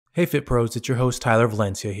Hey Fit Pros, it's your host Tyler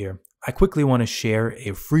Valencia here. I quickly want to share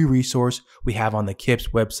a free resource we have on the KIPS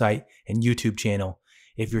website and YouTube channel.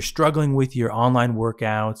 If you're struggling with your online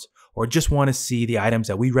workouts or just want to see the items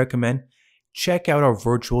that we recommend, check out our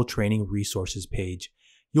virtual training resources page.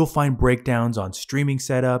 You'll find breakdowns on streaming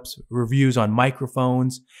setups, reviews on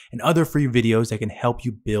microphones, and other free videos that can help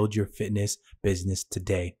you build your fitness business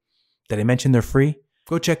today. Did I mention they're free?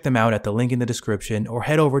 Go check them out at the link in the description or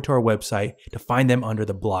head over to our website to find them under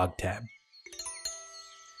the blog tab.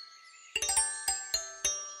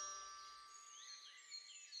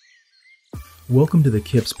 Welcome to the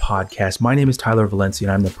KIPS Podcast. My name is Tyler Valencia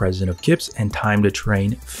and I'm the president of KIPS and Time to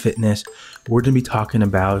Train Fitness. We're going to be talking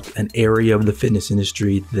about an area of the fitness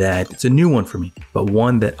industry that it's a new one for me, but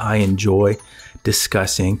one that I enjoy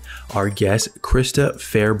discussing. Our guest, Christa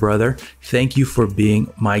Fairbrother. Thank you for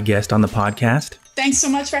being my guest on the podcast. Thanks so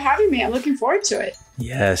much for having me. I'm looking forward to it.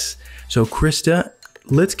 Yes. So Christa,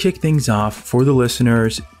 let's kick things off for the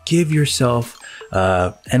listeners. Give yourself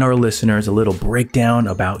and our listeners a little breakdown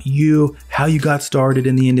about you, how you got started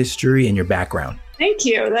in the industry, and your background. Thank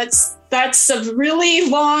you. That's a really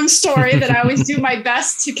long story that I always do my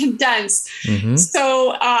best to condense.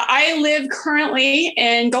 So I live currently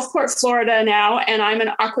in Gulfport, Florida now, and I'm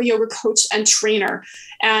an Aqua Yoga coach and trainer.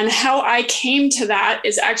 And how I came to that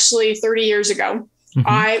is actually 30 years ago.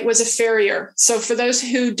 I was a farrier. So for those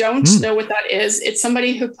who don't know what that is, it's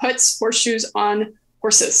somebody who puts horseshoes on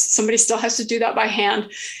horses. Somebody still has to do that by hand.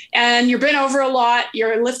 And you're bent over a lot.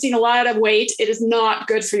 You're lifting a lot of weight. It is not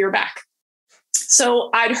good for your back. So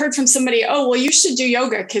I'd heard from somebody, oh, well, you should do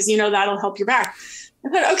yoga because, that'll help your back. I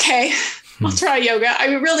thought, okay, I'll try yoga. I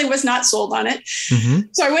really was not sold on it.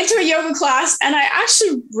 So I went to a yoga class and I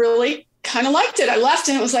actually really kind of liked it. I left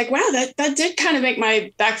and it was like, wow, that did kind of make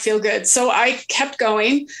my back feel good. So I kept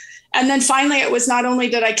going. And then finally, it was not only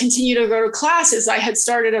did I continue to go to classes, I had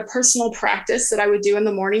started a personal practice that I would do in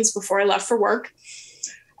the mornings before I left for work.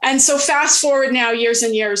 And so fast forward now, years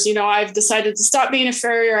and years, I've decided to stop being a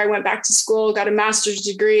farrier. I went back to school, got a master's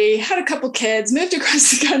degree, had a couple kids, moved across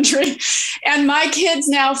the country. And my kids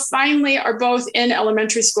now finally are both in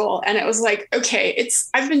elementary school. And it was like, okay,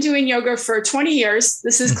 I've been doing yoga for 20 years.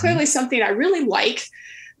 This is clearly something I really like.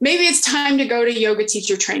 Maybe it's time to go to yoga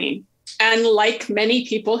teacher training. And like many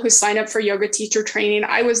people who sign up for yoga teacher training,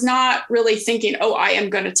 I was not really thinking, oh, I am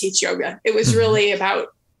going to teach yoga. It was really about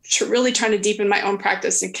really trying to deepen my own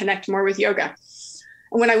practice and connect more with yoga.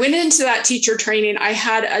 And when I went into that teacher training, I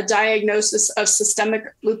had a diagnosis of systemic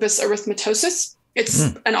lupus erythematosus. It's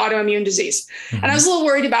an autoimmune disease. And I was a little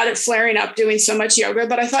worried about it flaring up doing so much yoga,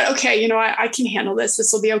 but I thought, okay, I can handle this.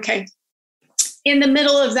 This will be okay. In the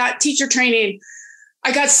middle of that teacher training,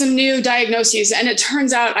 I got some new diagnoses, and it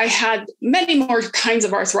turns out I had many more kinds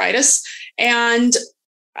of arthritis. And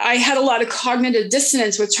I had a lot of cognitive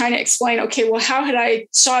dissonance with trying to explain, okay, well, how had I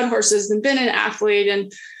shod horses and been an athlete and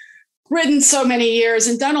ridden so many years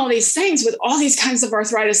and done all these things with all these kinds of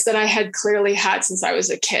arthritis that I had clearly had since I was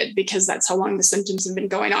a kid, because that's how long the symptoms have been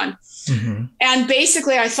going on. And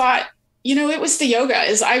basically I thought, it was the yoga.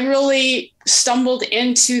 I really stumbled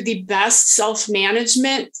into the best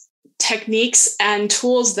self-management techniques and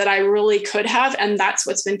tools that I really could have. And that's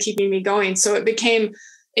what's been keeping me going. So it became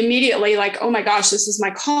immediately like, oh my gosh, this is my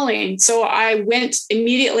calling. So I went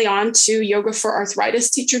immediately on to Yoga for Arthritis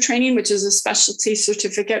teacher training, which is a specialty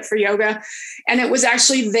certificate for yoga. And it was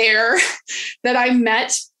actually there that I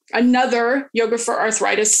met another Yoga for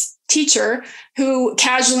Arthritis teacher who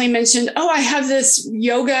casually mentioned, oh, I have this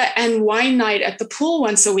yoga and wine night at the pool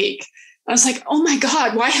once a week. I was like, oh my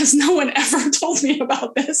God, why has no one ever told me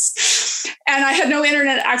about this? And I had no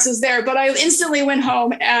internet access there, but I instantly went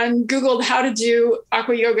home and Googled how to do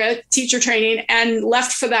Aqua Yoga teacher training and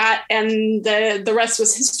left for that. And the rest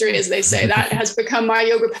was history, as they say. That has become my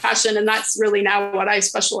yoga passion. And that's really now what I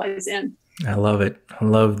specialize in. I love it. I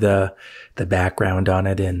love the background on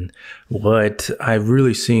it. And what I've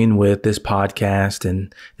really seen with this podcast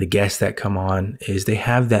and the guests that come on is they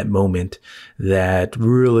have that moment that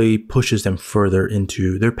really pushes them further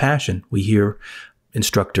into their passion. We hear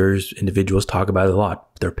instructors, individuals talk about it a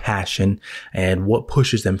lot, their passion and what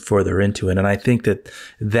pushes them further into it. And I think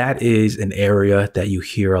that is an area that you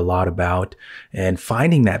hear a lot about, and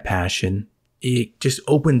finding that passion, it just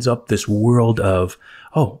opens up this world of,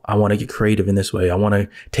 oh, I want to get creative in this way. I want to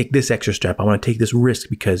take this extra step. I want to take this risk,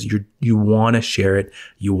 because you want to share it.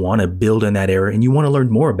 You want to build in that area and you want to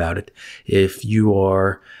learn more about it. If you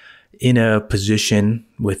are in a position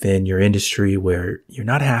within your industry where you're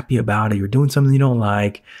not happy about it, you're doing something you don't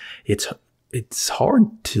like, it's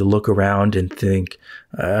hard to look around and think,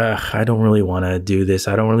 I don't really want to do this.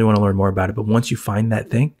 I don't really want to learn more about it. But once you find that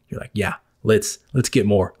thing, you're like, yeah, let's get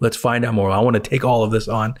more. Let's find out more. I want to take all of this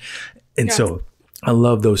on. And so I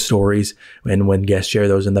love those stories and when guests share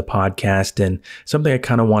those in the podcast. And something I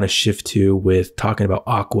kind of want to shift to with talking about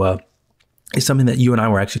Aqua is something that you and I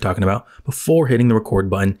were actually talking about before hitting the record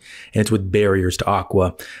button, and it's with barriers to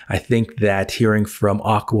Aqua. I think that hearing from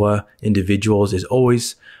Aqua individuals is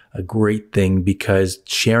always a great thing because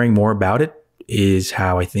sharing more about it is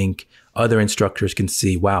how I think other instructors can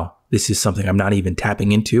see, wow, this is something I'm not even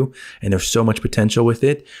tapping into, and there's so much potential with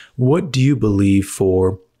it. What do you believe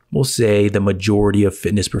for, we'll say, the majority of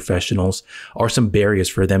fitness professionals are some barriers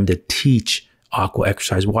for them to teach Aqua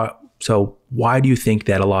exercise? Why do you think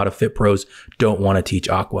that a lot of fit pros don't want to teach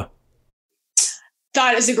Aqua?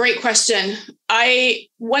 That is a great question.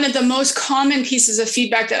 One of the most common pieces of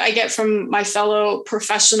feedback that I get from my fellow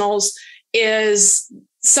professionals is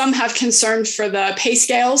some have concern for the pay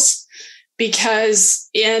scales, because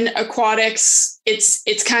in aquatics,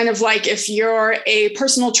 it's kind of like if you're a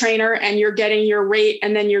personal trainer and you're getting your rate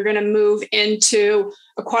and then you're going to move into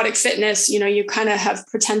aquatic fitness, you kind of have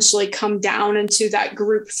potentially come down into that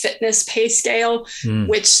group fitness pay scale,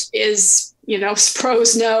 which is,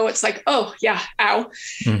 pros know it's like, oh yeah, ow.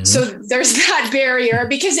 Mm-hmm. So there's that barrier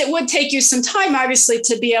because it would take you some time, obviously,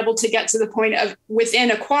 to be able to get to the point of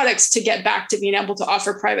within aquatics to get back to being able to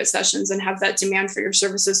offer private sessions and have that demand for your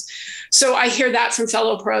services. So I hear that from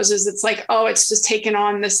fellow pros is it's like, oh, it's just taken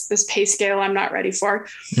on this pay scale I'm not ready for.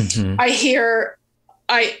 Mm-hmm. I hear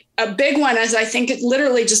a big one is I think it's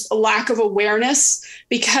literally just a lack of awareness,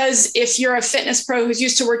 because if you're a fitness pro who's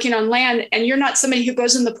used to working on land and you're not somebody who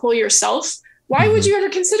goes in the pool yourself, why would you ever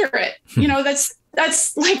consider it?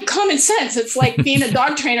 That's like common sense. It's like being a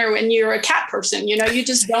dog trainer when you're a cat person, you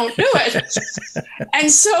just don't do it.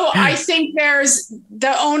 And so I think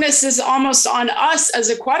the onus is almost on us as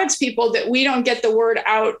aquatics people that we don't get the word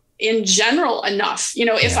out in general enough.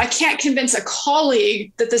 If I can't convince a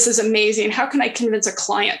colleague that this is amazing, how can I convince a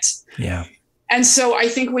client? Yeah. And so I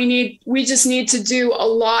think we just need to do a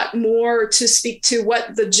lot more to speak to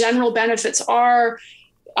what the general benefits are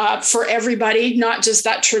for everybody, not just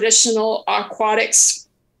that traditional aquatics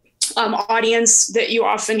audience that you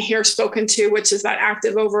often hear spoken to, which is that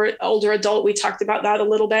active older adult. We talked about that a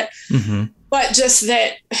little bit, but just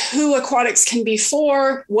that who aquatics can be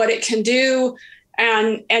for, what it can do.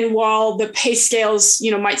 And while the pay scales,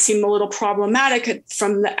 might seem a little problematic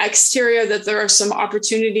from the exterior, that there are some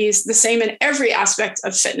opportunities, the same in every aspect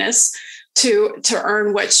of fitness, to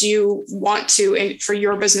earn what you want to for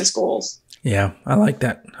your business goals. Yeah, I like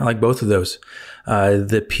that. I like both of those.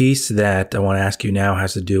 The piece that I want to ask you now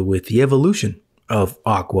has to do with the evolution of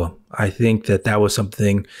Aqua. I think that was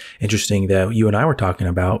something interesting that you and I were talking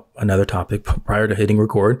about. Another topic prior to hitting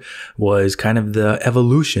record was kind of the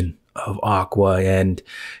evolution of Aqua. And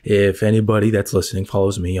if anybody that's listening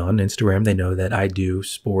follows me on Instagram, they know that I do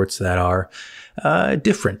sports that are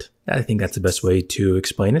different. I think that's the best way to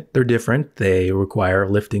explain it. They're different. They require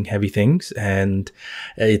lifting heavy things, and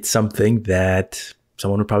it's something that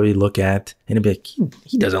someone would probably look at and be like,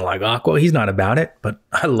 he doesn't like Aqua. He's not about it, but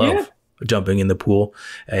I love jumping in the pool.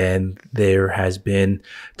 And there has been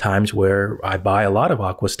times where I buy a lot of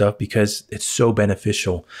Aqua stuff because it's so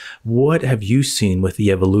beneficial. What have you seen with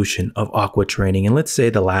the evolution of Aqua training in, let's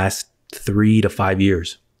say, the last 3 to 5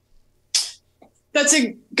 years? That's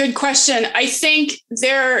a good question. I think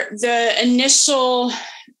the initial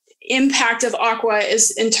impact of Aqua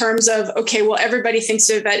is in terms of, okay, well, everybody thinks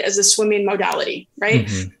of it as a swimming modality, right?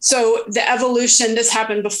 Mm-hmm. So the evolution, this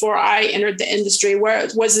happened before I entered the industry, where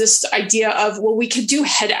it was this idea of, well, we could do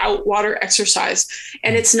head out water exercise.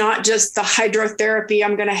 And it's not just the hydrotherapy,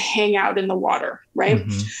 I'm going to hang out in the water, right?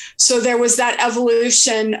 Mm-hmm. So there was that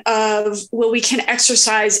evolution of, well, we can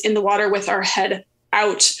exercise in the water with our head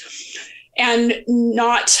out. And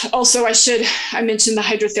not also, I mentioned the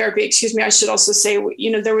hydrotherapy, I should also say,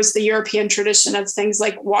 there was the European tradition of things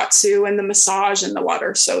like Watsu and the massage in the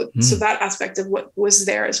water. So that aspect of what was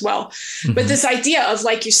there as well. Mm-hmm. But this idea of,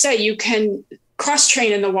 like you say, you can cross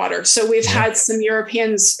train in the water. So we've had some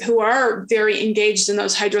Europeans who are very engaged in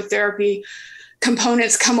those hydrotherapy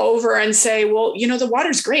components come over and say, well, the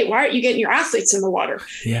water's great. Why aren't you getting your athletes in the water?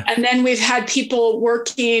 Yeah. And then we've had people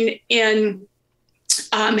working in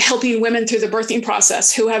helping women through the birthing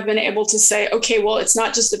process who have been able to say, okay, well, it's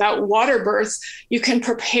not just about water birth. You can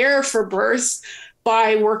prepare for birth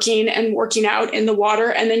by working out in the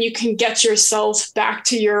water. And then you can get yourself back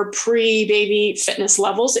to your pre-baby fitness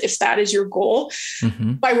levels, if that is your goal,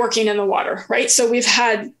 by working in the water, right? So we've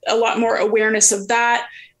had a lot more awareness of that.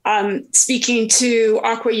 Speaking to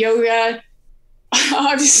Aqua Yoga,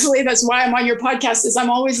 obviously that's why I'm on your podcast, is I'm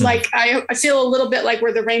always like, I feel a little bit like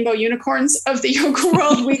we're the rainbow unicorns of the yoga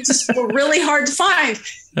world. We're really hard to find.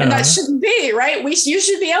 And that shouldn't be, right? You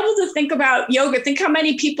should be able to think about yoga. Think how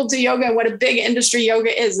many people do yoga and what a big industry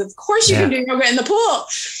yoga is. Of course you can do yoga in the pool.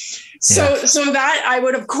 So that I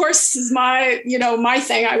would, of course, is my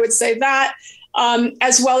thing. I would say that,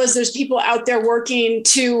 as well as there's people out there working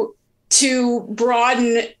to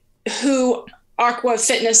broaden who Aqua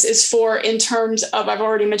Fitness is for, in terms of, I've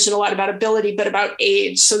already mentioned a lot about ability, but about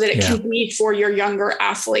age, so that it can be for your younger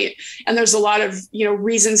athlete. And there's a lot of,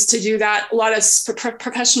 reasons to do that. A lot of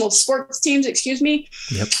professional sports teams,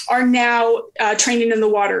 are now training in the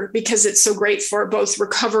water because it's so great for both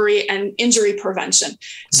recovery and injury prevention.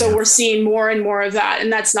 So we're seeing more and more of that.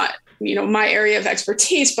 And that's not, my area of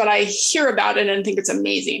expertise, but I hear about it and think it's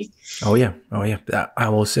amazing. Oh yeah. I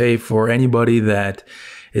will say, for anybody that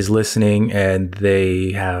is listening and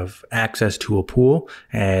they have access to a pool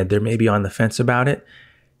and they're maybe on the fence about it,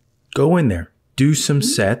 go in there, do some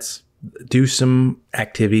sets, do some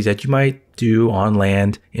activities that you might do on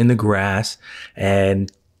land, in the grass, and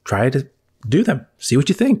try to do them. See what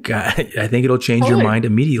you think. I think it'll change your mind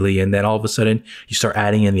immediately. And then all of a sudden you start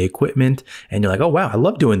adding in the equipment and you're like, oh, wow, I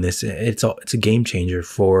love doing this. It's a game changer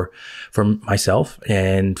for myself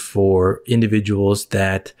and for individuals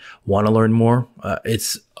that want to learn more.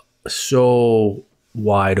 It's so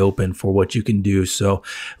wide open for what you can do. So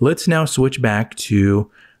let's now switch back to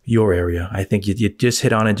your area. I think you just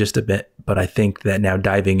hit on it just a bit, but I think that now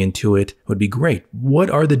diving into it would be great. What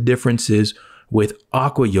are the differences with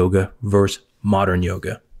Aqua Yoga versus modern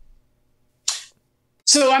yoga?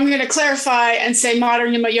 So I'm going to clarify and say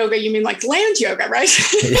modern yoga, you mean like land yoga, right?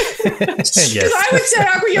 Yes. Because I would say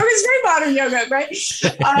Aqua Yoga is very modern yoga, right?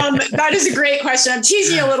 That is a great question. I'm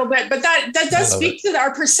teasing you a little bit, but that does speak to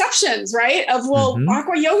our perceptions, right? Of,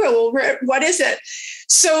 Aqua Yoga, what is it?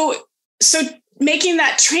 So making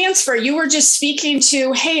that transfer, you were just speaking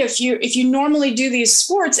to, hey, if you normally do these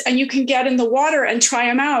sports and you can get in the water and try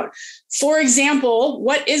them out. For example,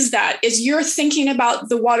 what is that? Is you're thinking about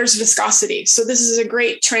the water's viscosity. So this is a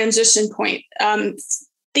great transition point.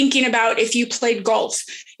 Thinking about if you played golf,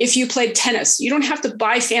 if you played tennis, you don't have to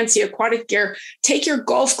buy fancy aquatic gear. Take your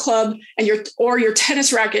golf club and your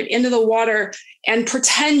tennis racket into the water and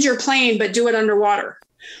pretend you're playing, but do it underwater.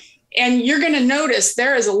 And you're going to notice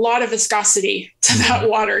there is a lot of viscosity to that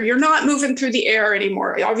water. You're not moving through the air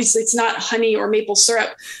anymore. Obviously, it's not honey or maple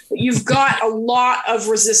syrup, but you've got a lot of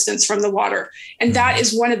resistance from the water. And that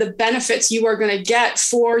is one of the benefits you are going to get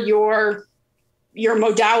for your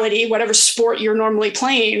modality, whatever sport you're normally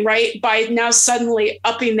playing, right? By now suddenly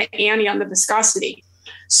upping the ante on the viscosity.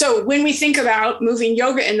 So when we think about moving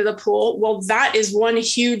yoga into the pool, well, that is one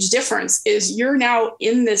huge difference, is you're now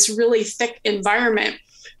in this really thick environment.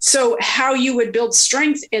 So how you would build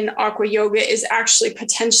strength in Aqua Yoga is actually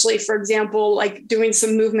potentially, for example, like doing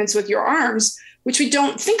some movements with your arms, which we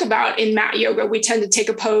don't think about in mat yoga. We tend to take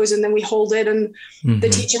a pose and then we hold it, and the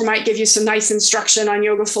teacher might give you some nice instruction on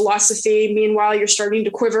yoga philosophy. Meanwhile, you're starting to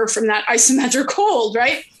quiver from that isometric hold,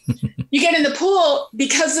 right? You get in the pool,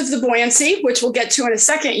 because of the buoyancy, which we'll get to in a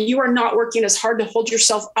second, you are not working as hard to hold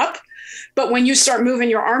yourself up. But when you start moving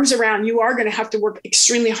your arms around, you are going to have to work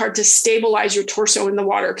extremely hard to stabilize your torso in the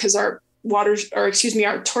water, because our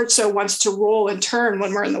torso wants to roll and turn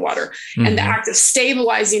when we're in the water. And the act of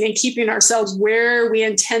stabilizing and keeping ourselves where we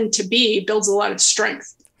intend to be builds a lot of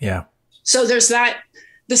strength. Yeah. So there's that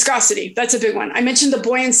viscosity. That's a big one. I mentioned the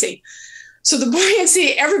buoyancy. So the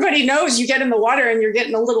buoyancy, everybody knows you get in the water and you're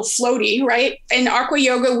getting a little floaty, right? In Aqua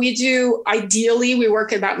Yoga, we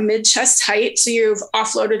work at about mid-chest height. So you've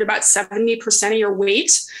offloaded about 70% of your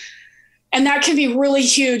weight. And that can be really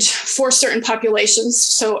huge for certain populations.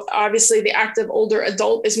 So obviously the active older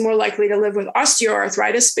adult is more likely to live with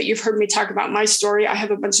osteoarthritis, but you've heard me talk about my story. I have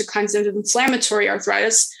a bunch of kinds of inflammatory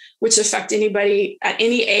arthritis, which affect anybody at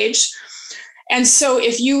any age. And so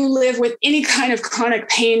if you live with any kind of chronic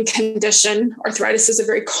pain condition, arthritis is a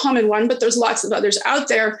very common one, but there's lots of others out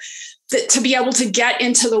there, that to be able to get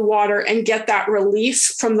into the water and get that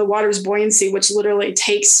relief from the water's buoyancy, which literally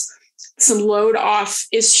takes some load off,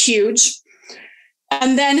 is huge.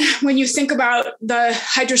 And then when you think about the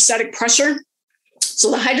hydrostatic pressure,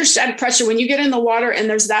 so the hydrostatic pressure, when you get in the water and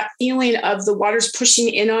there's that feeling of the water's pushing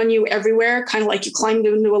in on you everywhere, kind of like you climbed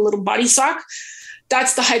into a little body sock,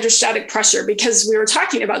 that's the hydrostatic pressure, because we were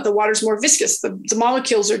talking about the water's more viscous. The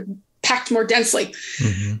molecules are packed more densely.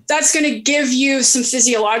 That's going to give you some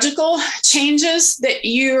physiological changes that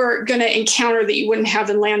you're going to encounter that you wouldn't have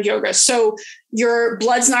in land yoga. So your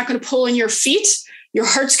blood's not going to pull in your feet. Your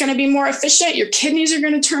heart's going to be more efficient. Your kidneys are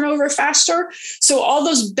going to turn over faster. So all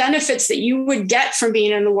those benefits that you would get from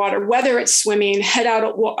being in the water, whether it's swimming, head out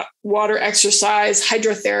at water exercise,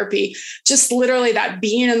 hydrotherapy, just literally that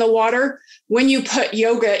being in the water. When you put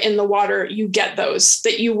yoga in the water, you get those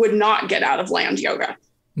that you would not get out of land yoga.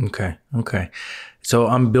 Okay. So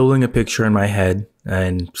I'm building a picture in my head,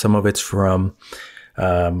 and some of it's from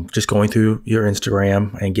just going through your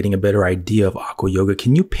Instagram and getting a better idea of Aqua Yoga.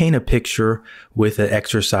 Can you paint a picture with an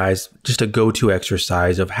exercise, just a go-to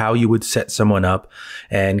exercise of how you would set someone up?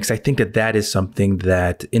 And because I think that is something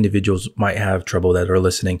that individuals might have trouble that are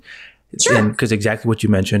listening. Sure. Because exactly what you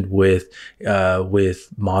mentioned with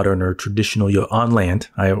modern or traditional yoga on land,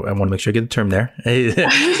 I want to make sure I get the term there, is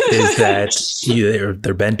that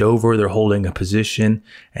they're bent over, they're holding a position,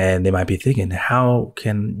 and they might be thinking, how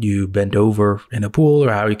can you bend over in a pool,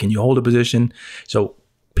 or how can you hold a position? So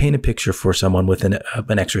paint a picture for someone with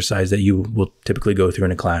an exercise that you will typically go through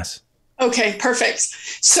in a class. Okay, perfect.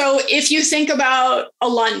 So if you think about a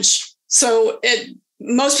lunge,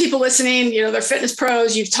 most people listening, they're fitness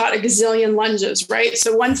pros. You've taught a gazillion lunges, right?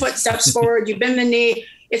 So one foot steps forward, you bend the knee,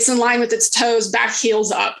 it's in line with its toes, back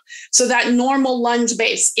heels up. So that normal lunge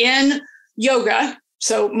base in yoga,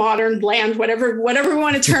 so modern, land, whatever we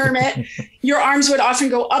want to term it, your arms would often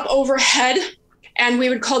go up overhead, and we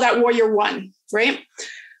would call that warrior one, right?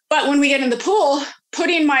 But when we get in the pool,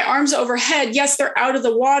 putting my arms overhead, yes, they're out of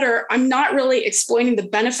the water. I'm not really explaining the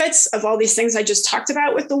benefits of all these things I just talked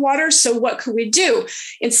about with the water. So what could we do?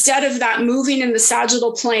 Instead of that moving in the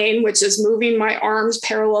sagittal plane, which is moving my arms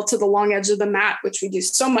parallel to the long edge of the mat, which we do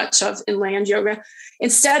so much of in land yoga,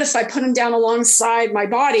 instead, if I put them down alongside my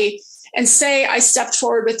body and say I stepped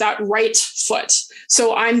forward with that right foot.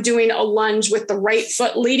 So I'm doing a lunge with the right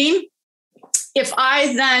foot leading. If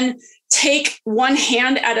I then take one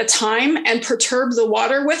hand at a time and perturb the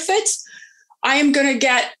water with it, I am going to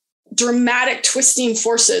get dramatic twisting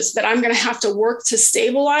forces that I'm going to have to work to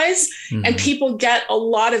stabilize. Mm-hmm. And people get a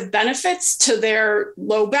lot of benefits to their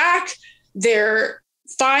low back, their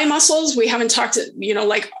thigh muscles. We haven't talked to,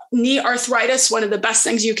 like knee arthritis. One of the best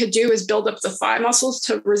things you could do is build up the thigh muscles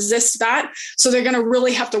to resist that. So they're going to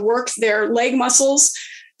really have to work their leg muscles.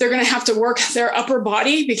 They're going to have to work their upper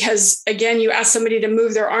body because, again, you ask somebody to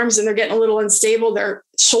move their arms and they're getting a little unstable. Their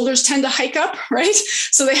shoulders tend to hike up, right?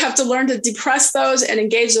 So they have to learn to depress those and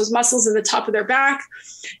engage those muscles in the top of their back.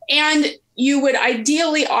 And you would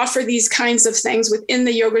ideally offer these kinds of things within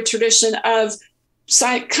the yoga tradition of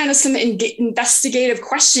kind of some investigative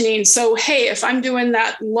questioning. So, hey, if I'm doing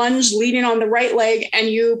that lunge leading on the right leg and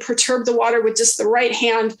you perturb the water with just the right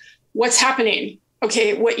hand, what's happening?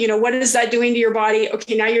 Okay, what is that doing to your body?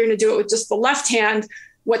 Okay, now you're going to do it with just the left hand.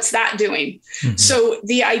 What's that doing? Mm-hmm. So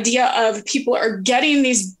the idea of people are getting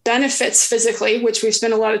these benefits physically, which we've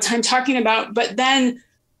spent a lot of time talking about, but then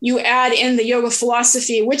you add in the yoga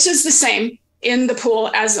philosophy, which is the same in the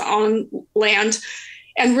pool as on land,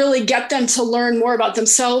 and really get them to learn more about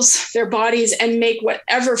themselves, their bodies, and make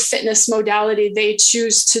whatever fitness modality they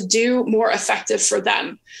choose to do more effective for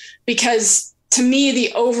them. Because to me,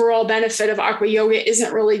 the overall benefit of Aqua Yoga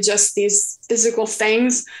isn't really just these physical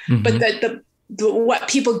things, mm-hmm. but that what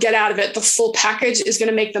people get out of it, the full package, is going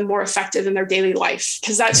to make them more effective in their daily life,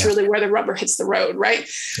 because that's really where the rubber hits the road, right?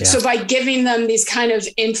 Yeah. So by giving them these kind of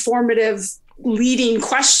informative leading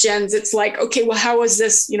questions, it's like, okay, well, how is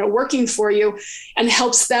this, working for you? And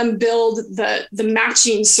helps them build the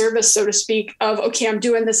matching service, so to speak, of, okay, I'm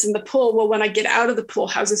doing this in the pool. Well, when I get out of the pool,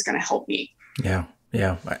 how's this going to help me? Yeah.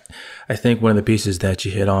 Yeah. I think one of the pieces that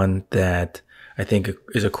you hit on that I think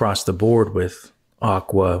is across the board with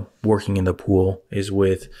Aqua working in the pool is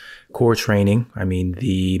with core training. I mean,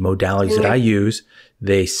 the modalities that I use,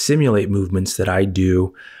 they simulate movements that I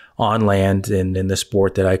do on land and in the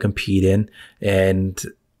sport that I compete in. And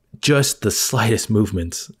just the slightest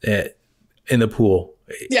movements in the pool,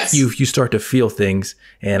 yes. you start to feel things,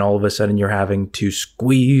 and all of a sudden you're having to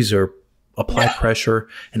squeeze or apply pressure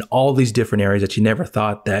in all these different areas that you never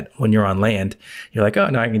thought that when you're on land, you're like, oh,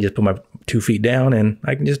 no, I can just put my 2 feet down and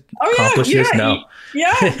I can just accomplish this. No.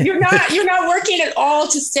 Yeah. You're not working at all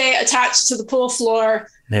to stay attached to the pool floor.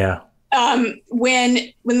 Yeah.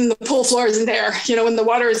 When the pool floor isn't there, when the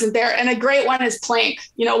water isn't there. And a great one is plank.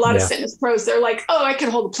 A lot of fitness pros, they're like, oh, I could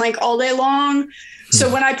hold a plank all day long. So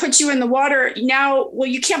when I put you in the water now, well,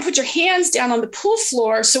 you can't put your hands down on the pool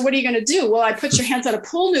floor. So what are you going to do? Well, I put your hands on a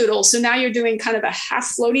pool noodle. So now you're doing kind of a half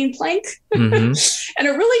floating plank. Mm-hmm. And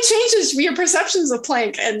it really changes your perceptions of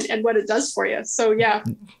plank and what it does for you. So yeah.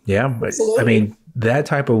 Yeah. But absolutely. I mean, that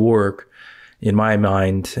type of work, in my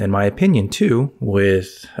mind and my opinion too,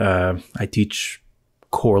 with, I teach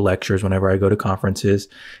core lectures whenever I go to conferences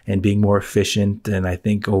and being more efficient. And I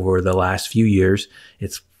think over the last few years,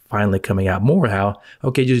 it's finally coming out more how,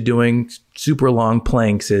 okay, just doing super long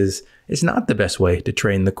planks it's not the best way to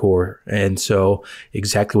train the core. And so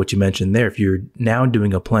exactly what you mentioned there, if you're now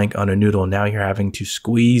doing a plank on a noodle, now you're having to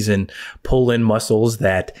squeeze and pull in muscles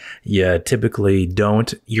that you typically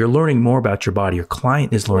don't. You're learning more about your body. Your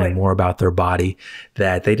client is learning more about their body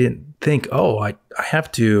that they didn't think, oh, I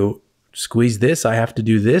have to squeeze this. I have to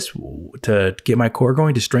do this to get my core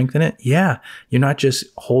going, to strengthen it. Yeah. You're not just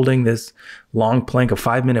holding this long plank, a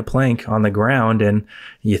 5-minute plank on the ground, and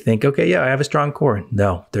you think, okay, yeah, I have a strong core.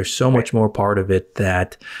 No, there's so much more part of it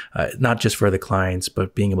that not just for the clients,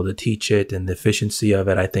 but being able to teach it and the efficiency of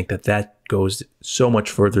it. I think that goes so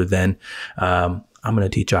much further than, I'm going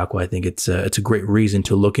to teach Aqua. I think it's a great reason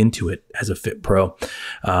to look into it as a Fit Pro.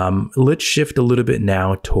 Let's shift a little bit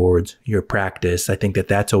now towards your practice. I think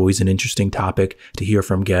that's always an interesting topic to hear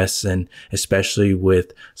from guests, and especially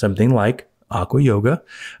with something like Aqua Yoga.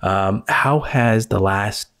 How has the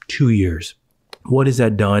last 2 years, what has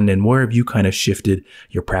that done, and where have you kind of shifted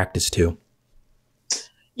your practice to?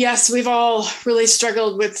 Yes, we've all really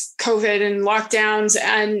struggled with COVID and lockdowns,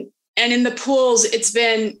 and in the pools, it's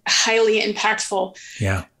been highly impactful.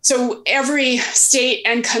 Yeah. So every state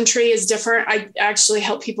and country is different. I actually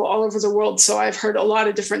help people all over the world. So I've heard a lot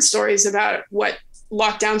of different stories about what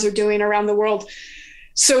lockdowns are doing around the world.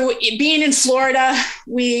 So being in Florida,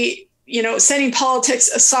 setting politics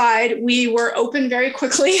aside, we were open very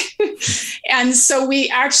quickly. And so we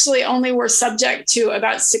actually only were subject to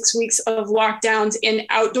about 6 weeks of lockdowns in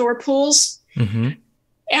outdoor pools. Mm-hmm.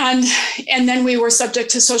 And then we were subject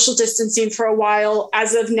to social distancing for a while.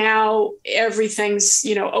 As of now, everything's,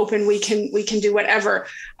 open. We can do whatever.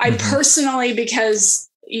 I personally, because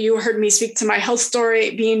you heard me speak to my health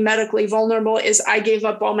story, being medically vulnerable, is I gave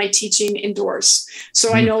up all my teaching indoors.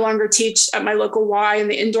 So I no longer teach at my local Y in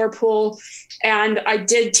the indoor pool. And I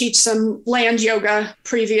did teach some land yoga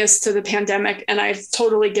previous to the pandemic, and I've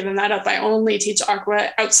totally given that up. I only teach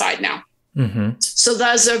Aqua outside now. Mm-hmm. So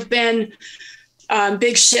those have been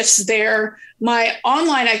big shifts there. My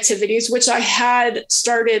online activities, which I had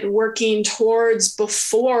started working towards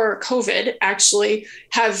before COVID, actually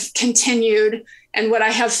have continued. And what I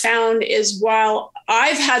have found is while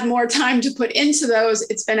I've had more time to put into those,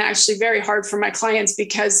 it's been actually very hard for my clients,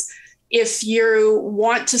 because if you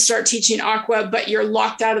want to start teaching Aqua, but you're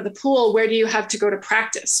locked out of the pool, where do you have to go to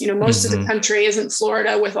practice? Most of the country isn't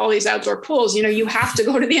Florida with all these outdoor pools. You have to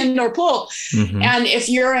go to the indoor pool. Mm-hmm. And if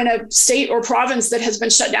you're in a state or province that has been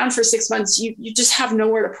shut down for 6 months, you just have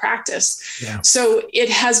nowhere to practice. Yeah. So it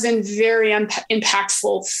has been very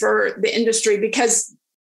impactful for the industry, because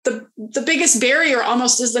the biggest barrier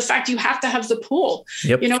almost is the fact you have to have the pool.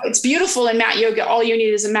 Yep. It's beautiful in mat yoga. All you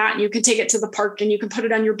need is a mat, and you can take it to the park and you can put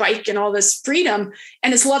it on your bike and all this freedom.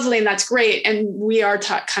 And it's lovely and that's great. And we are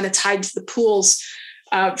kind of tied to the pools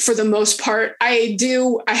for the most part. I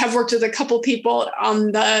have worked with a couple people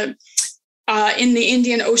on in the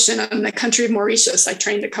Indian Ocean in the country of Mauritius. I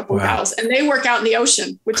trained a couple of gals, and they work out in the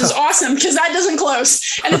ocean, which is awesome because that doesn't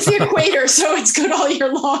close, and it's the equator. So it's good all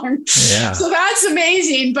year long. Yeah. So that's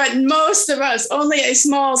amazing. But most of us, only a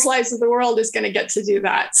small slice of the world is going to get to do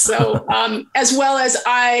that. So as well as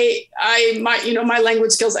my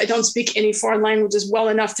language skills, I don't speak any foreign languages well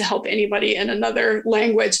enough to help anybody in another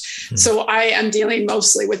language. Mm-hmm. So I am dealing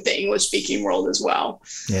mostly with the English speaking world as well.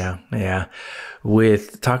 Yeah. Yeah.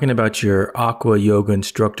 With talking about your Aqua Yoga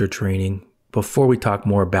instructor training, before we talk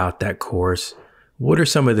more about that course, what are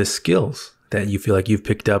some of the skills that you feel like you've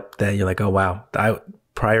picked up that you're like, oh, wow,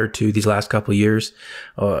 prior to these last couple of years,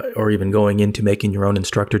 or even going into making your own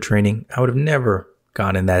instructor training, I would have never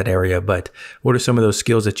gone in that area. But what are some of those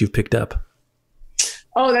skills that you've picked up?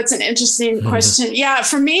 Oh, that's an interesting question. Yeah,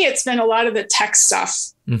 for me, it's been a lot of the tech stuff.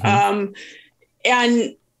 Mm-hmm.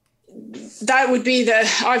 And that would be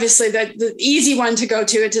obviously the easy one to go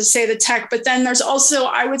to say the tech. But then there's also,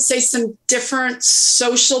 I would say, some different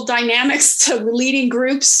social dynamics to leading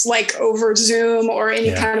groups, like over Zoom or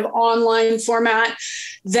any kind of online format,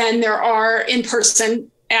 than there are in person.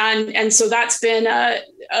 And so that's been a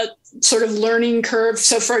sort of learning curve.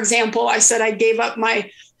 So for example, I said I gave up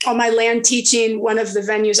all my land teaching. One of the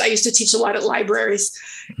venues, I used to teach a lot at libraries,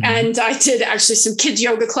 and I did actually some kids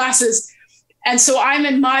yoga classes. And so I'm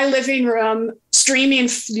in my living room streaming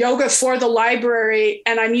yoga for the library.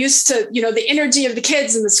 And I'm used to, the energy of the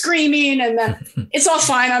kids and the screaming and it's all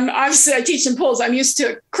fine. Obviously I teach in pools. I'm used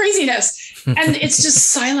to craziness and it's just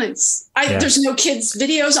silence. There's no kids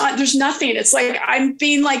videos on, there's nothing. It's like, I'm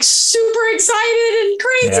being like super excited and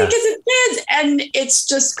crazy because it's kids and it's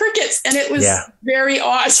just crickets. And it was very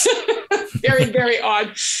odd, very, very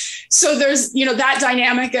odd. So there's, that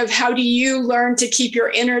dynamic of how do you learn to keep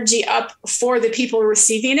your energy up for the people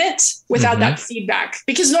receiving it without that feedback?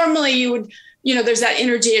 Because normally you would, there's that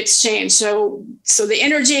energy exchange. So the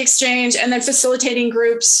energy exchange and then facilitating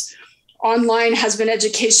groups online has been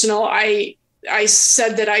educational. I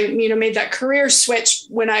said that I, made that career switch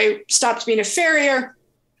when I stopped being a farrier.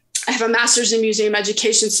 I have a master's in museum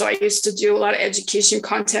education. So I used to do a lot of education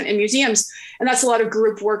content in museums, and that's a lot of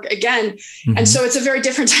group work again. And so it's a very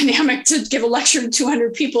different dynamic to give a lecture to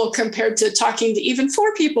 200 people compared to talking to even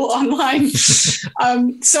 4 people online.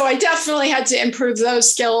 So I definitely had to improve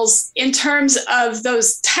those skills. In terms of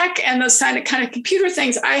those tech and those kind of computer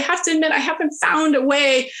things, I have to admit, I haven't found a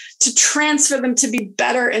way to transfer them to be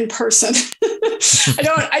better in person.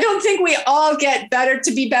 I don't think we all get better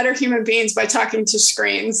to be better human beings by talking to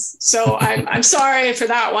screens. So I'm sorry for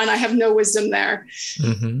that one. I have no wisdom there.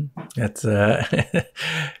 That's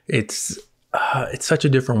it's such a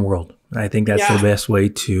different world. I think that's the best way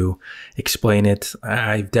to explain it.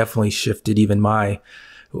 I've definitely shifted even my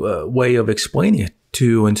way of explaining it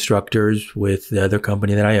to instructors with the other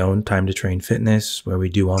company that I own, Time to Train Fitness, where we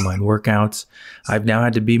do online workouts. I've now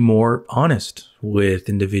had to be more honest with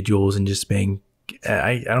individuals and just being,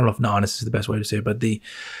 I don't know if honest is the best way to say it, but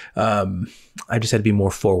I just had to be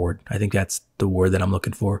more forward. I think that's the word that I'm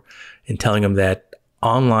looking for, in telling them that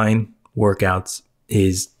online workouts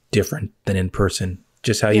is different than in person.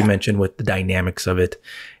 Just how you mentioned with the dynamics of it,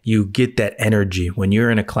 you get that energy when you're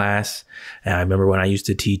in a class. And I remember when I used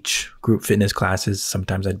to teach group fitness classes,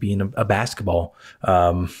 sometimes I'd be in a basketball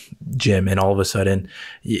gym, and all of a sudden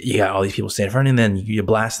you got all these people standing in front, and then you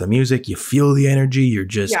blast the music, you feel the energy, you're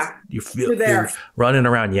running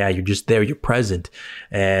around. Yeah, you're just there, you're present.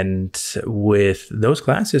 And with those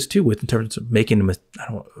classes too, in terms of making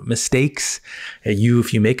mistakes,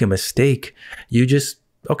 if you make a mistake, you just,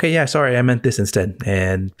 okay, yeah, sorry, I meant this instead.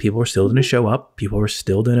 And people are still going to show up. People are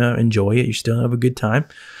still going to enjoy it. You still have a good time.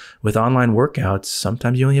 With online workouts,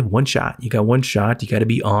 sometimes you only have one shot. You got one shot. You got to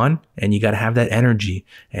be on, and you got to have that energy.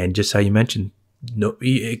 And just how you mentioned,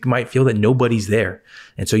 it might feel that nobody's there.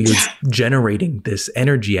 And so you're generating this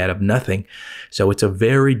energy out of nothing. So it's a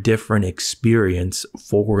very different experience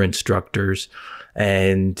for instructors.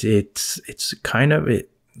 And it's kind of it.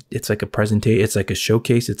 It's like a presentation, it's like a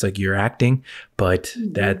showcase, it's like you're acting, but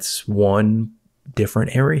that's one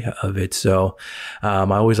different area of it. So I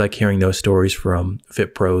always like hearing those stories from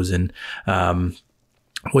Fit Pros and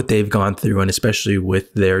what they've gone through, and especially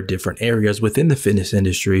with their different areas within the fitness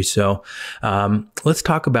industry. So let's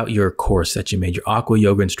talk about your course that you made, your Aqua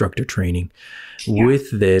Yoga instructor training.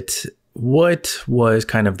 With it, what was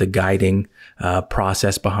kind of the guiding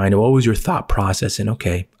process behind it? What was your thought process? And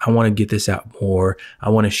okay, I want to get this out more. I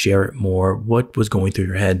want to share it more. What was going through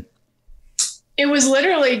your head? It was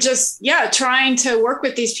literally just, trying to work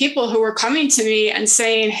with these people who were coming to me and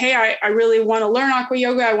saying, hey, I really want to learn Aqua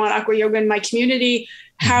Yoga. I want Aqua Yoga in my community.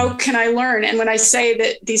 How can I learn? And when I say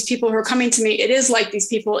that these people who are coming to me, it is like these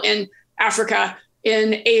people in Africa,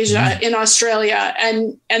 in Asia, in Australia,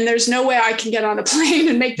 and there's no way I can get on a plane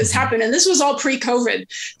and make this happen. And this was all pre-COVID.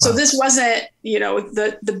 So this wasn't,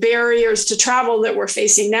 the barriers to travel that we're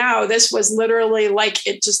facing now. This was literally like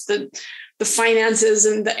it just the finances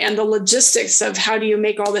and the logistics of how do you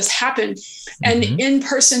make all this happen. And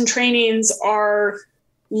in-person trainings are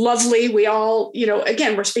lovely. We all,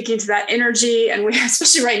 again, we're speaking to that energy, and we,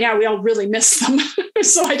 especially right now, we all really miss them.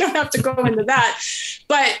 So I don't have to go into that,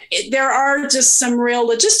 but there are just some real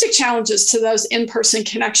logistic challenges to those in-person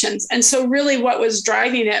connections. And so really what was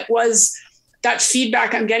driving it was that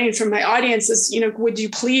feedback I'm getting from my audience is, would you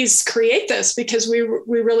please create this? Because we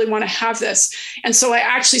really want to have this. And so I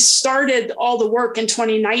actually started all the work in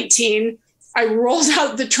 2019. I rolled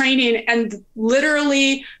out the training, and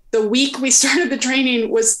literally the week we started the training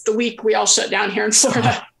was the week we all shut down here in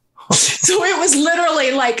Florida. So it was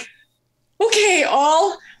literally like, okay,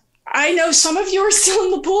 I know some of you are still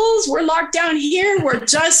in the pools. We're locked down here. We're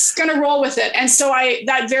just going to roll with it. And so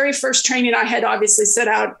that very first training, I had obviously set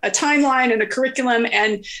out a timeline and a curriculum,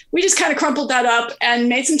 and we just kind of crumpled that up and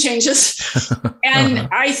made some changes. And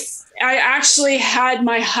I actually had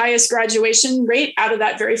my highest graduation rate out of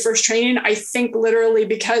that very first training. I think literally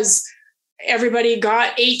because everybody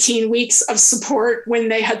got 18 weeks of support when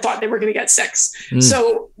they had thought they were going to get 6.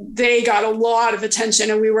 So they got a lot of attention,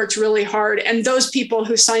 and we worked really hard. And those people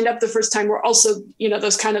who signed up the first time were also,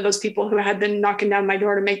 those people who had been knocking down my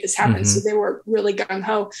door to make this happen. So they were really gung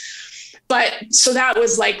ho. But so that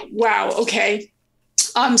was like, wow. Okay.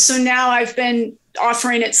 So now I've been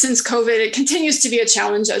offering it since COVID. It continues to be a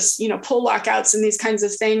challenge as, pool lockouts and these kinds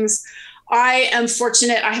of things. I am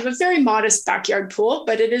fortunate. I have a very modest backyard pool,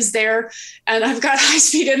 but it is there. And I've got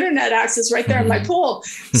high-speed internet access right there in my pool.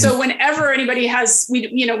 So whenever anybody has, we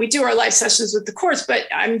do our live sessions with the course, but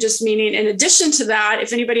I'm just meaning in addition to that,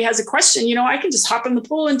 if anybody has a question, I can just hop in the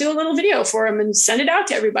pool and do a little video for them and send it out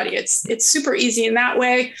to everybody. It's super easy in that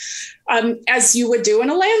way, as you would do in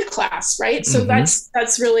a land class, right? So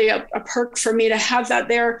that's really a perk for me to have that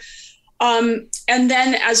there. And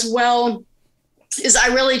then as well, is I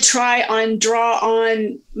really try and draw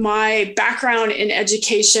on my background in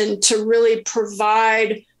education to really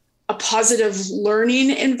provide a positive learning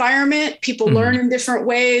environment. People learn in different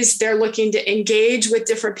ways. They're looking to engage with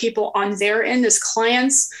different people on their end as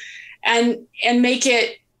clients, and make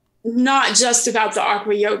it not just about the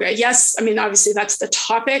Aqua Yoga. Yes, I mean, obviously that's the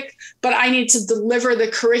topic, but I need to deliver the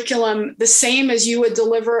curriculum the same as you would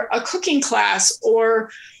deliver a cooking class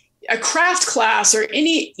or a craft class or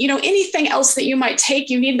anything else that you might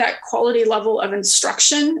take. You need that quality level of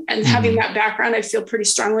instruction, and having that background, I feel pretty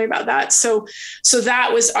strongly about that. So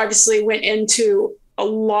that was obviously went into a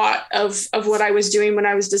lot of what I was doing when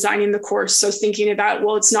I was designing the course. So thinking about,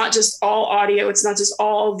 well, it's not just all audio. It's not just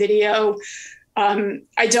all video.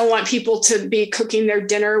 I don't want people to be cooking their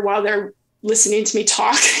dinner while they're listening to me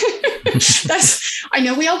talk. I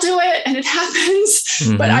know we all do it and it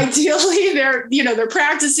happens, but ideally they're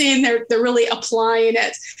practicing, they're really applying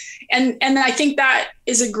it. And I think that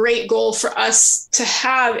is a great goal for us to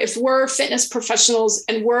have if we're fitness professionals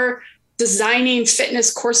and we're designing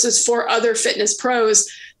fitness courses for other fitness pros.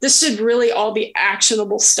 This should really all be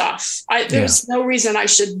actionable stuff. There's no reason I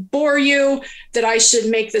should bore you, that I should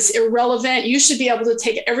make this irrelevant. You should be able to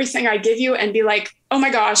take everything I give you and be like, oh my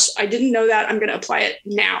gosh, I didn't know that. I'm going to apply it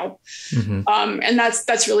now. And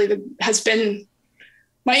that's really has been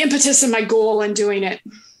my impetus and my goal in doing it.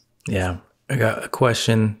 Yeah. I got a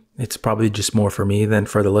question. It's probably just more for me than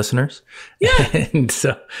for the listeners. Yeah. And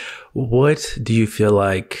so what do you feel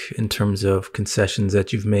like in terms of concessions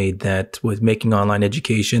that you've made that with making online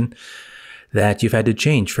education that you've had to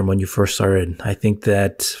change from when you first started? I think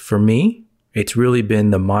that for me, it's really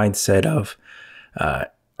been the mindset of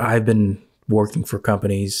I've been working for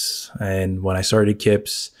companies, and when I started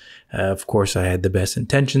KIPS, of course, I had the best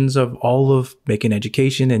intentions of all of making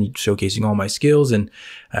education and showcasing all my skills. And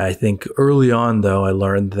I think early on, though, I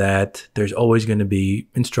learned that there's always going to be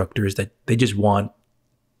instructors that they just want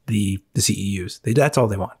the CEUs. That's all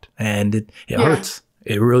they want. And it hurts.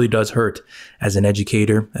 It really does hurt as an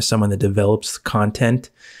educator, as someone that develops content.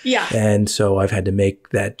 Yeah. And so I've had to make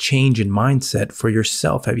that change in mindset for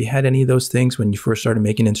yourself. Have you had any of those things when you first started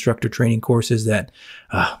making instructor training courses that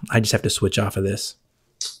I just have to switch off of this?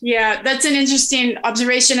 Yeah, that's an interesting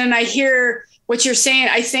observation. And I hear what you're saying.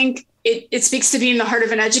 I think it speaks to being the heart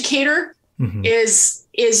of an educator is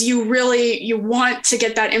you want to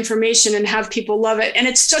get that information and have people love it. And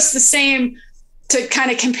it's just the same to kind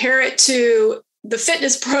of compare it to the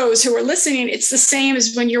fitness pros who are listening. It's the same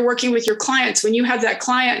as when you're working with your clients, when you have that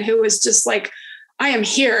client who is just like, I am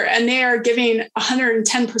here, and they are giving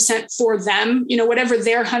 110% for them, whatever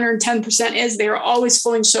their 110% is, they are always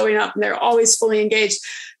fully showing up and they're always fully engaged,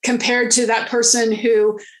 compared to that person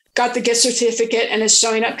who got the gift certificate and is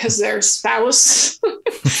showing up because their spouse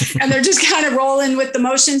and they're just kind of rolling with the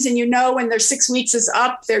motions. And when their 6 weeks is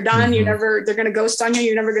up, they're done. They're going to ghost on you.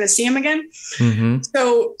 You're never going to see them again.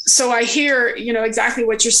 So I hear, exactly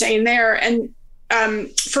what you're saying there. And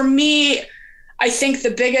for me, I think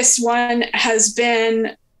the biggest one has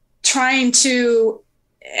been trying to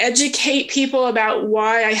educate people about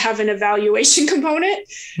why I have an evaluation component.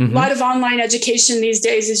 A lot of online education these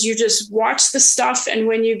days is you just watch the stuff, and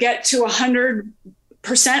when you get to 100%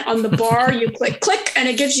 on the bar, you click, and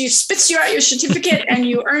it spits you out your certificate, and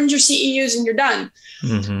you earned your CEUs, and you're done.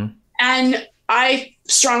 And I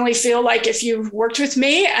strongly feel like if you've worked with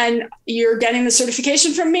me and you're getting the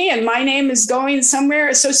certification from me, and my name is going somewhere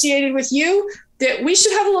associated with you, that we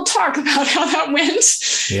should have a little talk about how that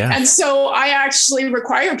went. Yeah. And so I actually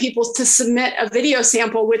require people to submit a video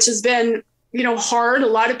sample, which has been, hard. A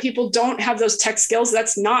lot of people don't have those tech skills.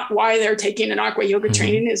 That's not why they're taking an Aqua Yoga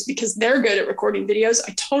training, is because they're good at recording videos.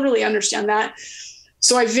 I totally understand that.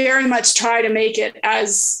 So I very much try to make it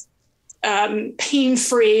as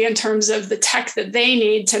pain-free in terms of the tech that they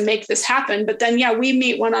need to make this happen. But then, we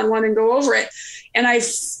meet one-on-one and go over it. And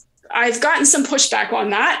I've gotten some pushback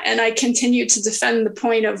on that, and I continue to defend the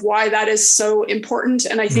point of why that is so important.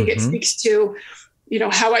 And I think it speaks to,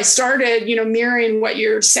 how I started, mirroring what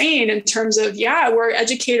you're saying in terms of, we're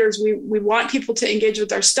educators. We want people to engage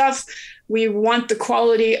with our stuff. We want the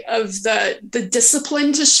quality of the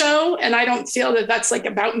discipline to show. And I don't feel that that's like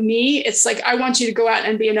about me. It's like, I want you to go out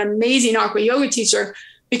and be an amazing Aqua Yoga teacher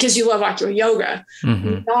because you love Aqua Yoga,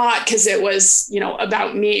 not because it was,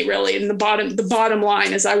 about me really. And the bottom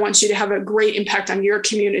line is I want you to have a great impact on your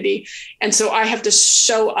community. And so I have to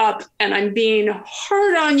show up, and I'm being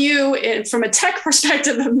hard on you from a tech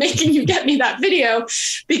perspective of making you get me that video,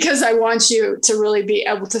 because I want you to really be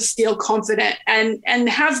able to feel confident and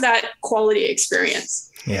have that quality experience.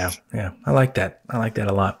 Yeah. I like that. I like that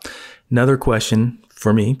a lot. Another question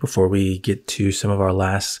for me before we get to some of our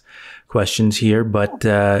last questions here, but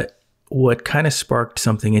what kind of sparked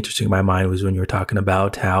something interesting in my mind was when you were talking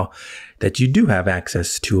about how that you do have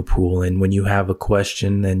access to a pool, and when you have a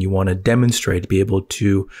question and you want to demonstrate, be able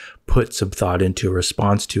to put some thought into a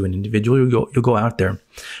response to an individual, you'll go out there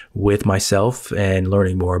with myself and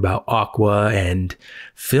learning more about Aqua and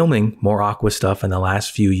filming more Aqua stuff in the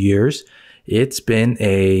last few years. It's been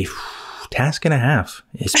a task and a half.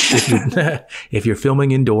 If you're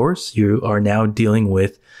filming indoors, you are now dealing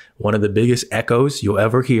with one of the biggest echoes you'll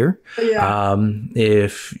ever hear. Yeah.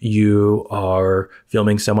 If you are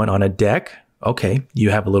filming someone on a deck, okay,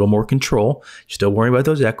 you have a little more control. You're still worrying about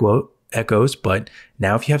those echoes, but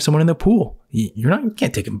now if you have someone in the pool, you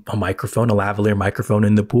can't take a microphone, a lavalier microphone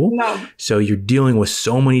in the pool. No. So you're dealing with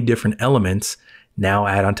so many different elements. Now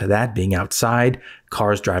add onto that being outside,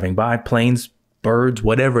 cars driving by, planes, birds,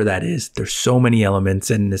 whatever that is. There's so many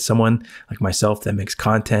elements. And as someone like myself that makes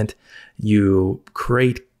content, you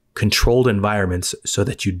create controlled environments so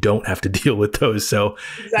that you don't have to deal with those. So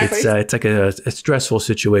exactly. It's like a stressful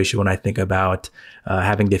situation when I think about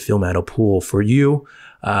having to film at a pool. For you,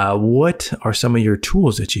 what are some of your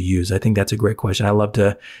tools that you use? I think that's a great question. I love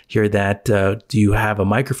to hear that. Do you have a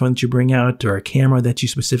microphone that you bring out or a camera that you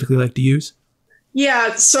specifically like to use?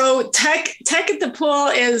 Yeah. So tech at the pool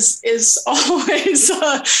is always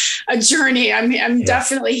a journey. I'm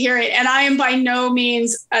definitely hearing, and I am by no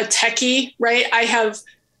means a techie, right?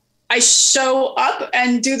 I show up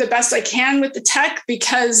and do the best I can with the tech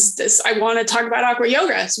because I want to talk about Aqua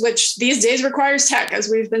Yoga, which these days requires tech, as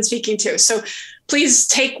we've been speaking to. So please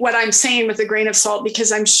take what I'm saying with a grain of salt,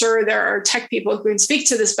 because I'm sure there are tech people who can speak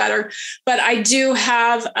to this better. But I do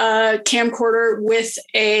have a camcorder with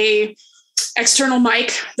a external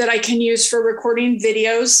mic that I can use for recording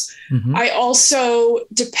videos. I also,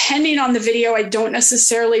 depending on the video, I don't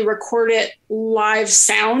necessarily record it live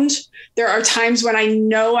sound. There are times when I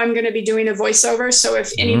know I'm going to be doing a voiceover. So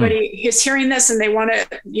if anybody is hearing this and they want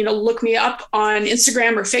to, look me up on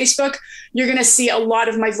Instagram or Facebook, you're going to see a lot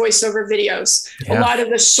of my voiceover videos. Yeah. A lot of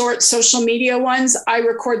the short social media ones, I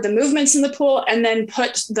record the movements in the pool and then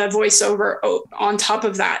put the voiceover on top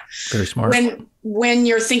of that. Very smart. When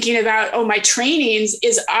you're thinking about, my trainings,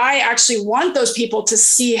 is I actually want those people to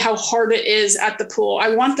see how hard it is at the pool.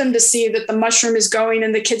 I want them to see that the mushroom is going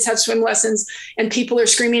and the kids have swim lessons and people are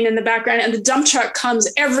screaming in the background and the dump truck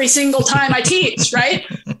comes every single time I teach, right?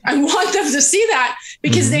 I want them to see that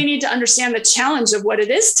because they need to understand the challenge of what it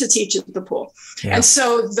is to teach at the pool. Yeah. And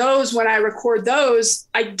so when I record those,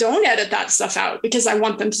 I don't edit that stuff out because I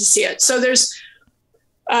want them to see it. So there's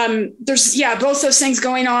both those things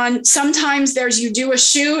going on. Sometimes you do a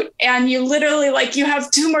shoot and you literally you have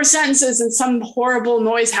 2 more sentences and some horrible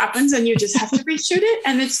noise happens and you just have to reshoot it.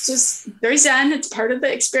 And it's just very zen. It's part of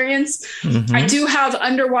the experience. I do have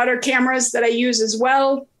underwater cameras that I use as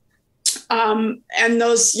well. And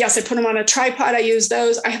those, yes, I put them on a tripod. I use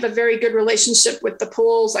those. I have a very good relationship with the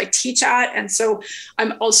pools I teach at. And so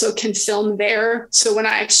I'm also can film there. So when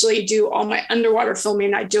I actually do all my underwater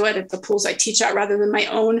filming, I do it at the pools I teach at rather than my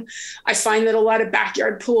own. I find that a lot of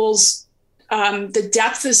backyard pools, the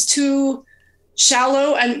depth is too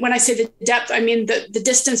shallow. And when I say the depth, I mean the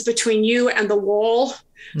distance between you and the wall.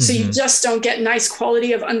 So you just don't get nice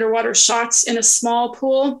quality of underwater shots in a small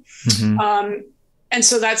pool. And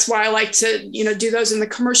so that's why I like to, do those in the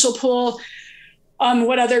commercial pool.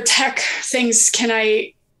 What other tech things can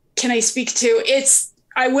I speak to?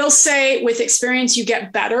 I will say with experience, you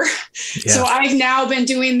get better. Yeah. So I've now been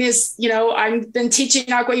doing this, I've been teaching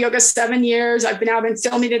Aqua Yoga 7 years. I've now been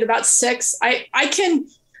filming it about 6.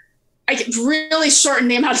 I really shorten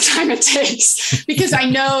the amount of time it takes because I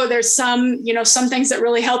know there's some things that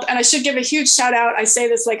really help. And I should give a huge shout out. I say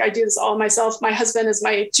this like I do this all myself. My husband is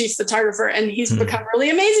my chief photographer and he's become really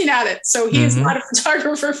amazing at it. So he is not a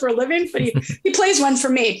photographer for a living, but he plays one for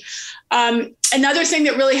me. Another thing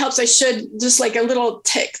that really helps, I should just like a little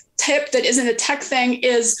tip that isn't a tech thing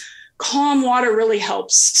is calm water really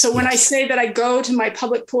helps. So when I say that I go to my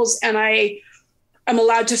public pools and I'm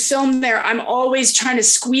allowed to film there, I'm always trying to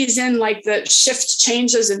squeeze in like the shift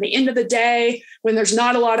changes in the end of the day when there's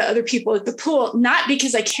not a lot of other people at the pool, not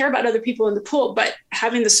because I care about other people in the pool, but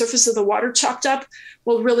having the surface of the water chalked up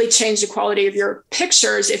will really change the quality of your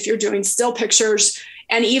pictures if you're doing still pictures,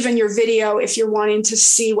 and even your video if you're wanting to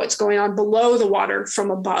see what's going on below the water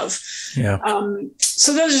from above. Yeah.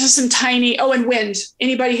 So those are just some tiny, and wind.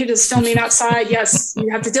 Anybody who does filming outside, yes, you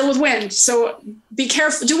have to deal with wind. So be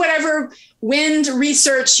careful, do whatever wind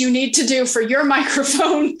research you need to do for your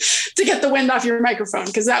microphone to get the wind off your microphone,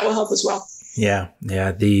 because that will help as well. Yeah.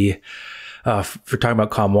 For talking about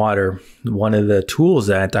calm water, one of the tools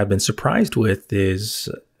that I've been surprised with is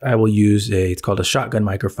I will use it's called a shotgun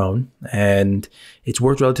microphone, and it's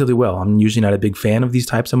worked relatively well. I'm usually not a big fan of these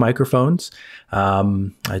types of microphones.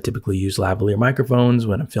 I typically use lavalier microphones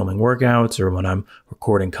when I'm filming workouts or when I'm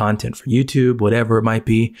recording content for YouTube, whatever it might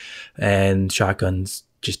be. And shotguns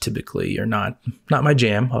just typically are not my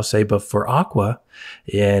jam, I'll say. But for Aqua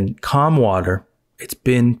and calm water, it's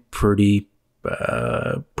been pretty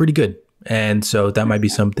good. And so that might be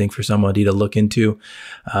something for somebody to look into.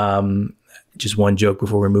 Just one joke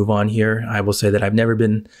before we move on here. I will say that I've never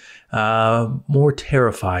been more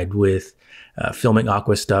terrified with filming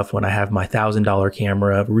Aqua stuff when I have my $1,000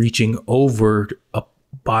 camera reaching over a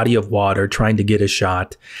body of water trying to get a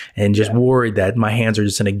shot and just worried that my hands are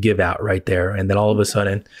just going to give out right there. And then all of a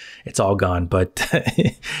sudden it's all gone. But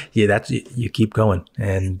you keep going.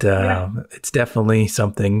 And it's definitely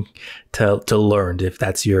something to learn if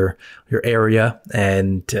that's your area.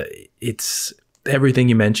 And it's everything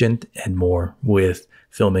you mentioned and more with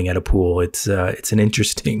filming at a pool. It's an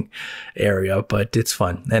interesting area, but it's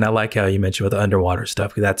fun. And I like how you mentioned with the underwater stuff,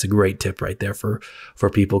 because that's a great tip right there for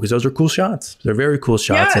people, because those are cool shots. They're very cool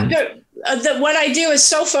shots. Yeah, what I do is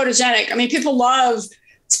so photogenic. I mean, people love,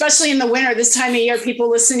 especially in the winter, this time of year, people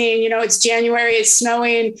listening, it's January, it's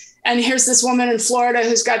snowing. And here's this woman in Florida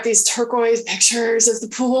who's got these turquoise pictures of the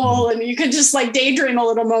pool. And you can just like daydream a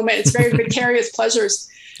little moment. It's very vicarious pleasures.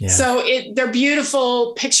 Yeah. So they're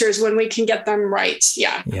beautiful pictures when we can get them right.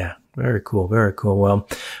 Yeah. Yeah. Very cool. Very cool. Well,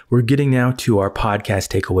 we're getting now to our podcast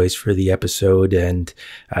takeaways for the episode. And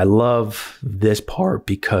I love this part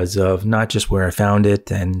because of not just where I found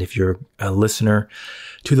it. And if you're a listener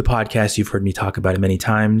to the podcast, you've heard me talk about it many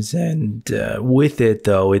times. And with it,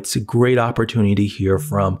 though, it's a great opportunity to hear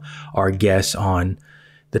from our guests on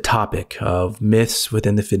the topic of myths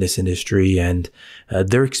within the fitness industry and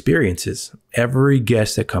their experiences. Every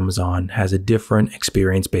guest that comes on has a different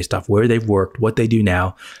experience based off where they've worked, what they do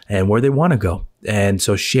now, and where they want to go. And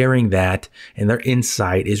so sharing that and their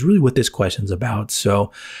insight is really what this question's about.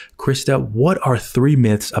 So, Christa, what are 3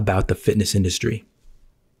 myths about the fitness industry?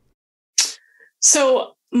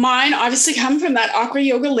 So mine obviously come from that Aqua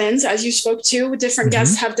Yoga lens, as you spoke to. Different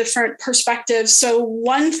guests have different perspectives. So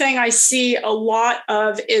one thing I see a lot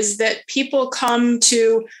of is that people come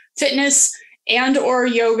to fitness and or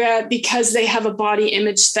yoga because they have a body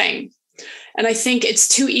image thing. And I think it's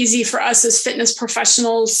too easy for us as fitness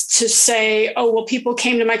professionals to say, oh, well, people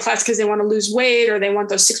came to my class because they want to lose weight or they want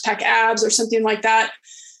those 6-pack abs or something like that.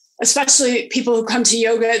 Especially people who come to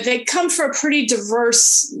yoga, they come for a pretty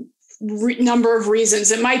diverse number of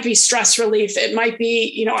reasons. It might be stress relief. It might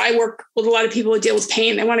be, I work with a lot of people who deal with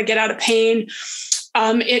pain. They want to get out of pain.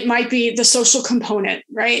 It might be the social component,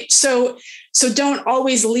 right? So don't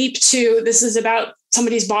always leap to, this is about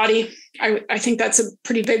somebody's body. I think that's a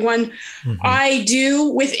pretty big one. I do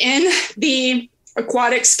within the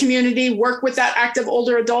aquatics community work with that active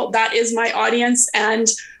older adult. That is my audience. And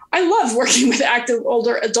I love working with active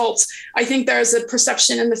older adults. I think there's a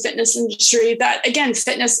perception in the fitness industry that, again,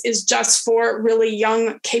 fitness is just for really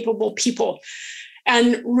young, capable people.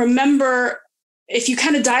 And remember, if you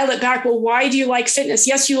kind of dial it back, well, why do you like fitness?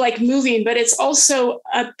 Yes, you like moving, but it's also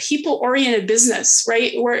a people-oriented business,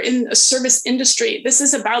 right? We're in a service industry. This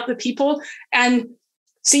is about the people, and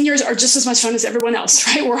seniors are just as much fun as everyone else,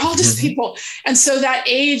 right? We're all just people. And so that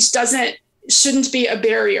age shouldn't be a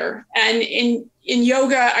barrier. And in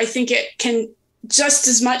yoga, I think it can just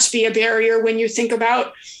as much be a barrier when you think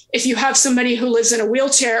about if you have somebody who lives in a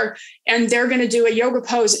wheelchair and they're going to do a yoga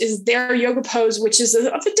pose, is their yoga pose, which is of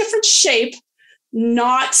a different shape,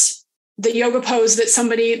 not the yoga pose that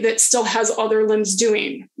somebody that still has all their limbs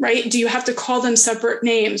doing, right? Do you have to call them separate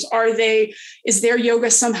names? Is their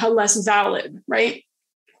yoga somehow less valid, right?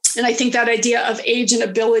 And I think that idea of age and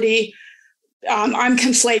ability, I'm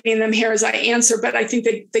conflating them here as I answer, but I think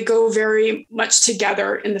they go very much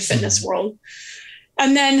together in the fitness world.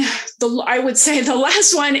 And then I would say the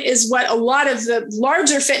last one is what a lot of the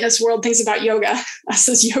larger fitness world thinks about yoga, us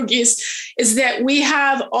as yogis, is that we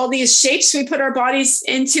have all these shapes we put our bodies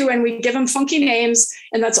into and we give them funky names,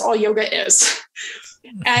 and that's all yoga is.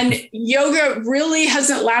 And yoga really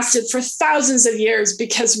hasn't lasted for thousands of years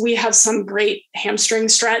because we have some great hamstring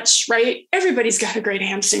stretch, right? Everybody's got a great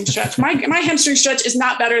hamstring stretch. My hamstring stretch is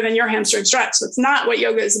not better than your hamstring stretch. So it's not what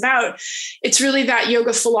yoga is about. It's really that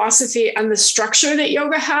yoga philosophy and the structure that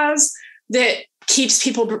yoga has that keeps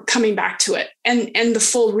people coming back to it, and the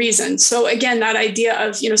full reason. So again, that idea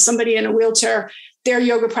of, somebody in a wheelchair, their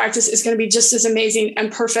yoga practice is going to be just as amazing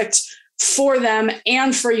and perfect for them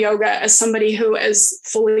and for yoga as somebody who is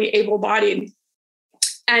fully able-bodied.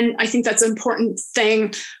 And I think that's an important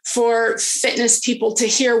thing for fitness people to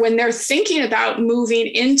hear when they're thinking about moving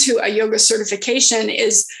into a yoga certification,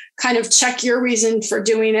 is kind of check your reason for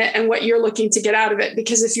doing it and what you're looking to get out of it.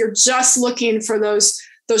 Because if you're just looking for those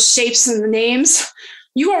shapes and the names,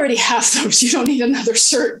 you already have those. You don't need another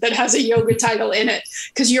cert that has a yoga title in it,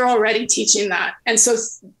 because you're already teaching that. And so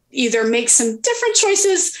either make some different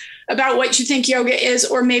choices about what you think yoga is,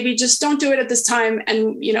 or maybe just don't do it at this time,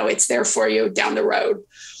 and it's there for you down the road.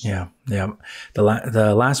 Yeah.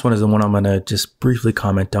 The last one is the one I'm going to just briefly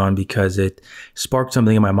comment on, because it sparked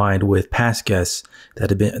something in my mind with past guests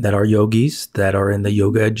that are yogis, that are in the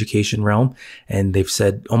yoga education realm, and they've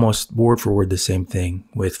said almost word for word the same thing,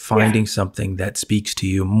 with finding something that speaks to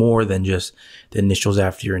you more than just the initials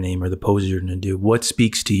after your name or the pose you're going to do. What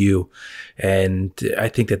speaks to you? And I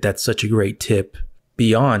think that that's such a great tip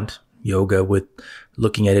beyond yoga with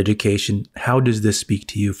looking at education. How does this speak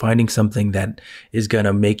to you? Finding something that is going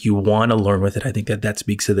to make you want to learn with it. I think that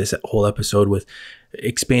speaks to this whole episode, with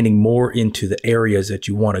expanding more into the areas that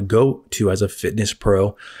you want to go to as a fitness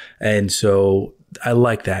pro. And so I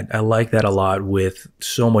like that. I like that a lot, with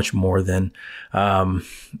so much more than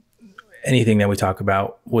anything that we talk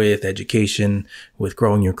about with education, with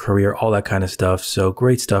growing your career, all that kind of stuff. So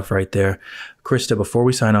great stuff right there. Christa, before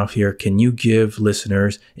we sign off here, can you give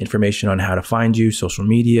listeners information on how to find you, social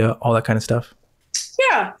media, all that kind of stuff?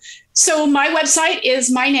 Yeah. So my website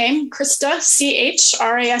is my name, Christa,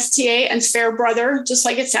 Christa, and Fairbrother, just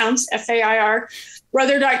like it sounds, Fair,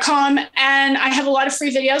 brother.com. And I have a lot of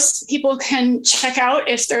free videos people can check out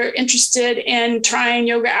if they're interested in trying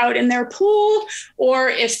yoga out in their pool, or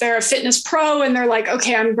if they're a fitness pro and they're like,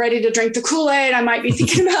 okay, I'm ready to drink the Kool-Aid, I might be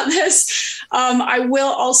thinking about this. I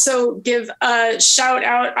will also give a shout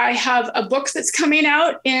out. I have a book that's coming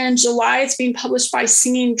out in July. It's being published by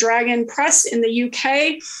Singing Dragon Press in the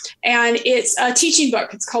UK. And it's a teaching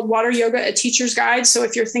book. It's called Water Yoga, A Teacher's Guide. So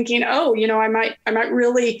if you're thinking, I might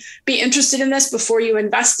really be interested in this before you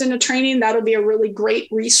invest in a training, that'll be a really great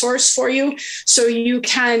resource for you. So you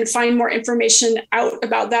can find more information out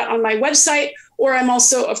about that on my website, or I'm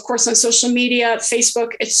also, of course, on social media,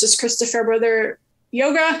 Facebook, it's just Christa Fairbrother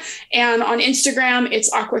Yoga. And on Instagram,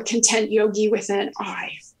 it's Aqua Content Yogi with an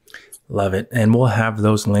I. Love it. And we'll have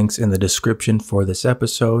those links in the description for this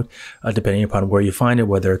episode, depending upon where you find it,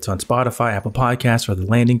 whether it's on Spotify, Apple Podcasts, or the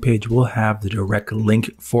landing page. We'll have the direct link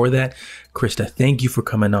for that. Christa, thank you for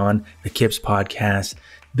coming on the KIPS Podcast.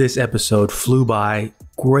 This episode flew by,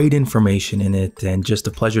 great information in it, and just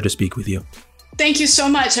a pleasure to speak with you. Thank you so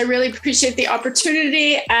much. I really appreciate the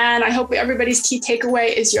opportunity, and I hope everybody's key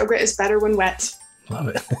takeaway is yoga is better when wet. Love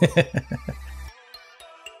it.